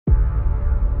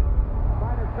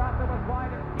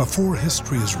Before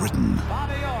history is written,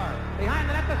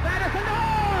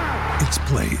 it's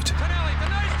played.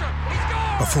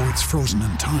 Before it's frozen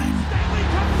in time,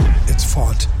 it's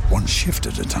fought one shift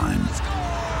at a time.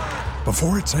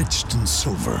 Before it's etched in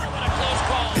silver,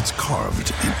 it's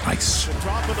carved in ice.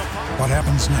 What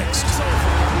happens next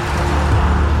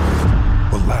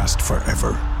will last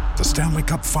forever. The Stanley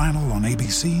Cup Final on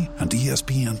ABC and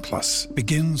ESPN Plus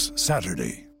begins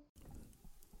Saturday.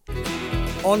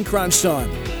 On Crunch Time,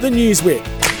 the Newswhip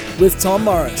with Tom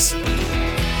Morris.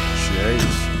 Jeez.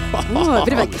 Oh, a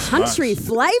bit of a country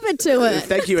flavour to it.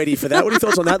 Thank you, Eddie, for that. What are your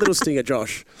thoughts on that little stinger,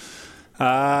 Josh?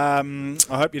 I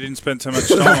hope you didn't spend too much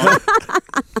time on it.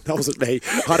 That wasn't me.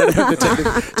 I don't have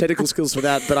the technical skills for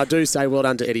that, but I do say well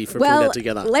done to Eddie for putting that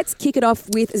together. Let's kick it off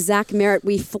with Zach Merrett.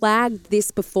 We flagged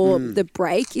this before the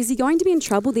break. Is he going to be in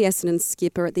trouble, the Essendon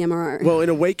skipper, at the MRO? Well, in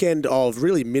a weekend of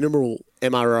really minimal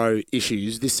MRO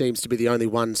issues, this seems to be the only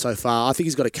one so far. I think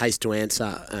he's got a case to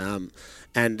answer.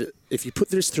 And if you put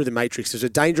this through the matrix, there's a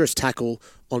dangerous tackle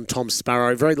on Tom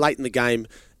Sparrow very late in the game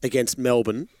against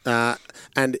Melbourne.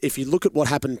 And if you look at what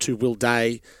happened to Will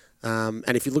Day, and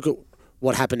if you look at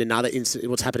what's happened in other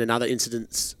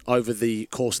incidents over the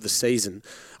course of the season,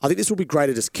 I think this will be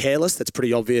graded as careless. That's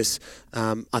pretty obvious.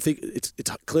 I think it's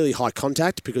clearly high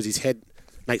contact because his head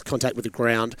makes contact with the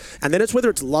ground. And then it's whether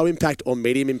it's low impact or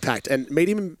medium impact. And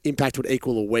medium impact would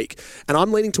equal a week. And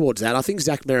I'm leaning towards that. I think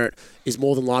Zach Merrett is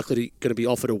more than likely going to be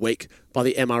offered a week by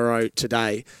the MRO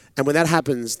today. And when that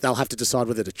happens, they'll have to decide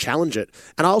whether to challenge it.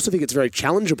 And I also think it's very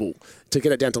challengeable to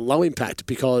get it down to low impact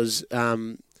because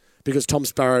Tom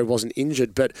Sparrow wasn't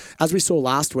injured. But as we saw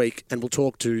last week, and we'll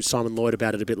talk to Simon Lloyd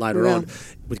about it a bit later on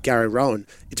with Gary Rowan,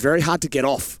 it's very hard to get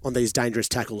off on these dangerous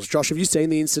tackles. Josh, have you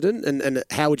seen the incident, and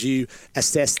how would you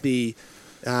assess the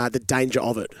danger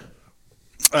of it?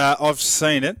 I've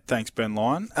seen it. Thanks, Ben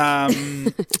Lyon.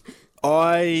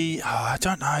 I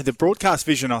don't know. The broadcast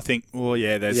vision, I think,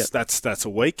 that's a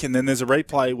week. And then there's a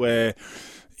replay where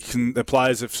the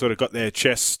players have sort of got their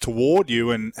chests toward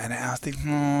you, and I think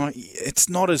it's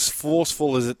not as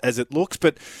forceful as it looks,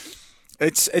 but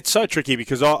it's so tricky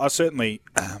because I certainly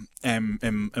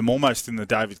am almost in the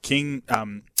David King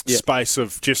space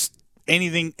of just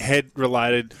anything head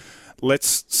related.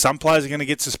 Some players are going to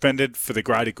get suspended for the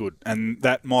greater good, and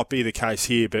that might be the case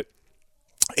here. But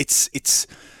it's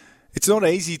not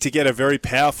easy to get a very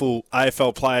powerful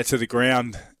AFL player to the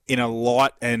ground in a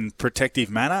light and protective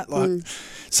manner.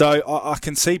 So I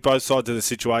can see both sides of the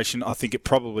situation. I think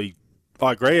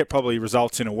I agree, it probably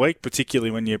results in a week,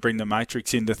 particularly when you bring the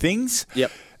matrix into things. Yep.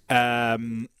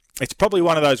 It's probably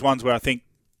one of those ones where I think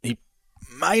he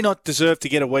may not deserve to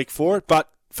get a week for it, but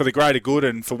for the greater good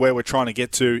and for where we're trying to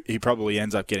get to, he probably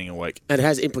ends up getting a week. And it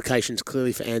has implications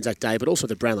clearly for Anzac Day, but also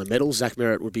the Brownlow medals. Zach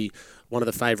Merrett would be one of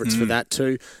the favourites for that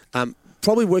too.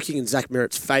 Probably working in Zach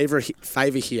Merrett's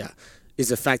favour here is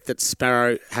the fact that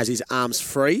Sparrow has his arms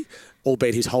free,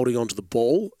 albeit he's holding onto the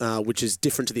ball, which is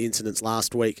different to the incidents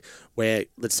last week where,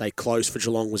 let's say, Close for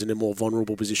Geelong was in a more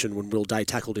vulnerable position when Will Day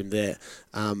tackled him there.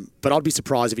 But I'd be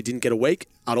surprised if he didn't get a week.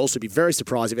 I'd also be very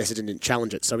surprised if Essendon didn't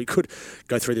challenge it. So we could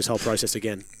go through this whole process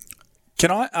again. Can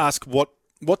I ask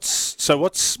what's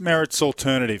Merrett's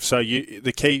alternative? So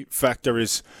the key factor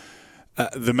is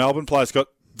the Melbourne player's got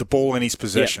the ball in his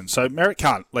possession. Yep. So Merrett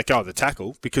can't let go of the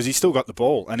tackle because he's still got the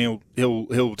ball and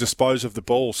he'll dispose of the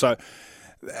ball. So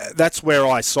that's where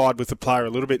I side with the player a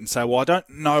little bit and say, well, I don't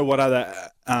know what other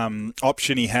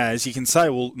option he has. You can say,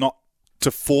 well, not to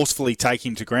forcefully take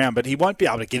him to ground, but he won't be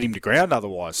able to get him to ground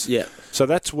otherwise. Yeah. So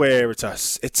that's where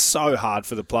it's so hard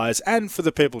for the players and for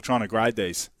the people trying to grade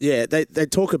these. Yeah, they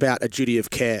talk about a duty of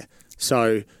care.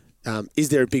 So is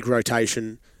there a big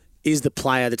rotation? Is the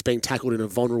player that's being tackled in a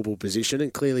vulnerable position?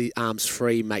 And clearly arms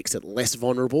free makes it less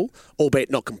vulnerable,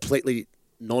 albeit not completely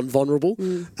non-vulnerable.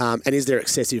 And is there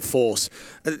excessive force?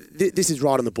 This is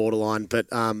right on the borderline, but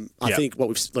I think what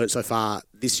we've learned so far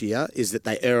this year is that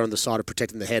they err on the side of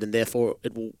protecting the head, and therefore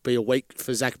it will be a week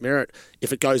for Zach Merrett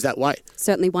if it goes that way.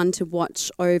 Certainly one to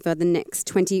watch over the next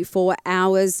 24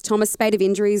 hours. Thomas, spate of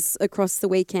injuries across the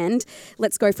weekend.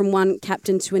 Let's go from one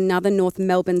captain to another. North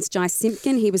Melbourne's Jai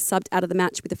Simpkin. He was subbed out of the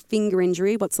match with a finger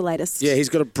injury. What's the latest? Yeah, he's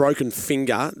got a broken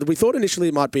finger. We thought initially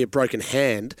it might be a broken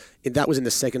hand. That was in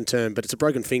the second term, but it's a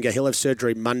broken finger. He'll have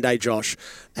surgery Monday, Josh,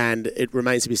 and it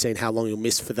remains to be seen how long he'll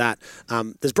miss for that.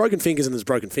 There's broken fingers and there's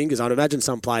broken fingers. I'd imagine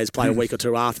some players play a week or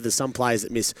two after. There's some players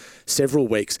that miss several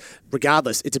weeks.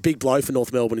 Regardless, it's a big blow for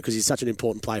North Melbourne because he's such an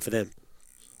important player for them.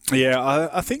 Yeah,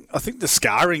 I think the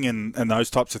scarring and those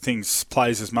types of things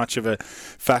plays as much of a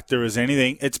factor as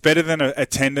anything. It's better than a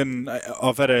tendon.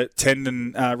 I've had a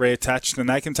tendon reattached, and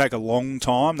they can take a long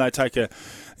time. They take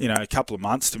a couple of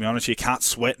months, to be honest. You can't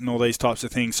sweat and all these types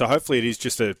of things. So hopefully it is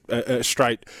just a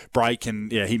straight break,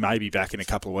 and he may be back in a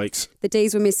couple of weeks. The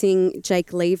D's were missing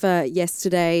Jake Lever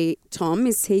yesterday. Tom,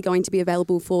 is he going to be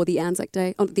available for the Anzac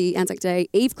Day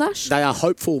Eve clash? They are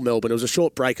hopeful, Melbourne. It was a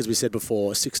short break, as we said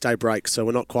before, a 6-day break, so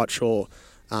we're not quite sure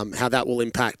how that will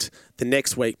impact the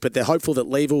next week. But they're hopeful that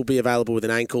Lever will be available with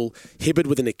an ankle, Hibberd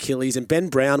with an Achilles, and Ben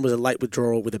Brown was a late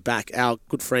withdrawal with a back. Our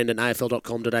good friend and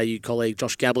AFL.com.au colleague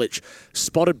Josh Gabelich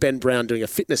spotted Ben Brown doing a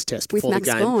fitness test before the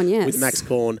game with Max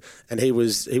Gawn, and he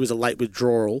was a late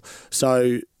withdrawal.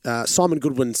 So Simon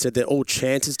Goodwin said they're all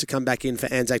chances to come back in for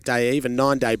Anzac Day Eve. A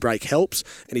 9-day break helps,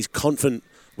 and he's confident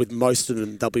with most of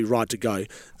them they'll be right to go.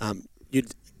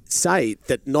 You'd say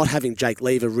that not having Jake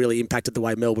Lever really impacted the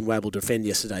way Melbourne were able to defend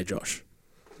yesterday, Josh.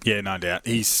 Yeah, no doubt.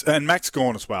 And Max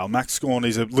Gawn as well. Max Gawn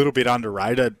is a little bit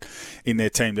underrated in their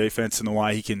team defence and the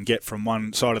way he can get from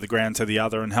one side of the ground to the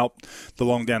other and help the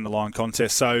long down the line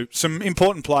contest. So some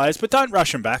important players, but don't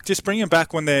rush them back. Just bring them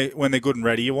back when they're good and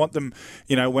ready. You want them,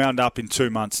 wound up in 2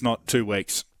 months, not 2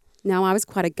 weeks. Now, I was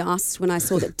quite aghast when I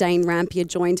saw that Dane Rampier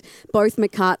joined both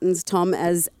McCartans, Tom,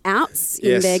 as outs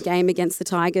in their game against the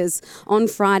Tigers on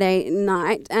Friday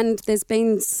night. And there's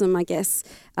been some, I guess,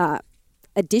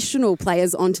 additional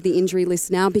players onto the injury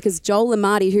list now, because Joel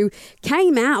Amartey, who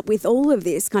came out with all of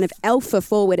this kind of alpha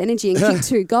forward energy and kicked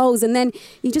 2 goals, and then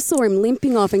you just saw him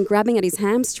limping off and grabbing at his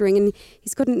hamstring, and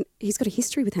he's got a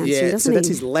history with hamstring, doesn't he? That's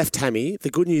his left hammy.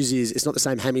 The good news is it's not the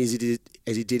same hammy as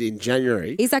he did in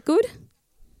January. Is that good?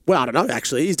 Well, I don't know,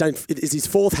 actually. It's his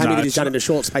 4th hammy that he's done in a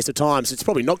short space of time, so it's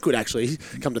probably not good, actually,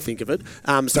 come to think of it.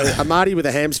 So Amartey with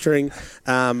a hamstring.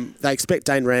 They expect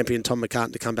Dane Rampier and Tom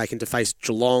McCartan to come back in to face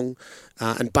Geelong,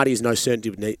 and Buddy has no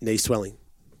certainty with knee swelling.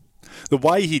 The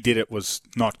way he did it was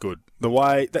not good. The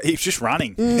way that he was just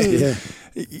running.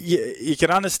 You can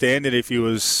understand it if he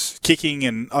was kicking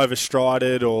and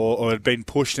overstrided or had been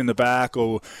pushed in the back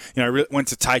or went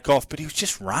to take off, but he was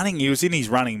just running. He was in his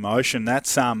running motion.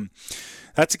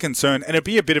 That's a concern, and it'd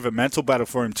be a bit of a mental battle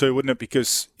for him too, wouldn't it?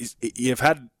 Because you've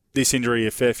had this injury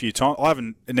a fair few times. I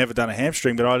never done a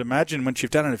hamstring, but I'd imagine once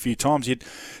you've done it a few times, you'd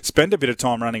spend a bit of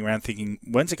time running around thinking,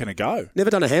 when's it going to go? Never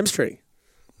done a hamstring?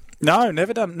 No,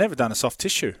 never done a soft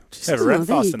tissue. Never ran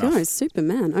fast enough. There you go,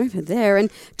 Superman over there.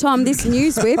 And Tom, this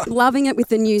news whip, loving it with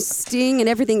the new sting and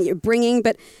everything you're bringing,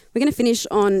 but we're going to finish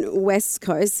on West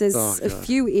Coast. There's a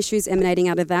few issues emanating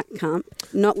out of that camp,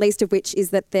 not least of which is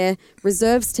that their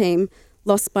reserves team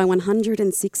lost by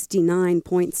 169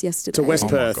 points yesterday. To West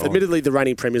Perth. Admittedly, the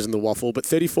reigning premiers in the waffle, but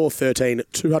 34-13,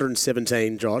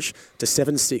 217, Josh, to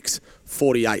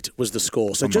 7-6-48 was the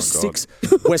score. So just 6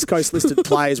 West Coast listed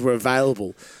players were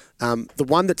available. The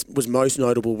one that was most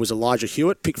notable was Elijah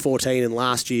Hewitt, pick 14 in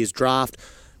last year's draft,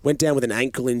 went down with an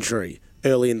ankle injury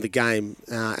early in the game,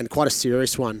 and quite a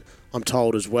serious one, I'm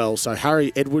told, as well. So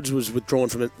Harry Edwards was withdrawn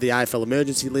from the AFL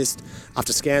emergency list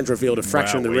after scans revealed a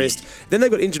fracture in the wrist. Then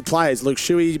they've got injured players: Luke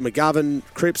Shuey, McGovern,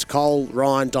 Cripps, Cole,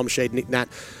 Ryan, Dom Sheed, Nick Nat.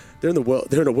 They're in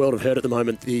a world of hurt at the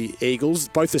moment, the Eagles,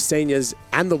 both the seniors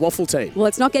and the waffle team. Well,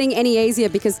 it's not getting any easier,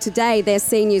 because today their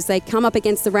seniors, they come up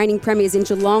against the reigning premiers in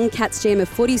Geelong. Cats GM of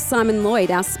footy, Simon Lloyd,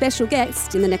 our special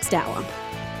guest in the next hour.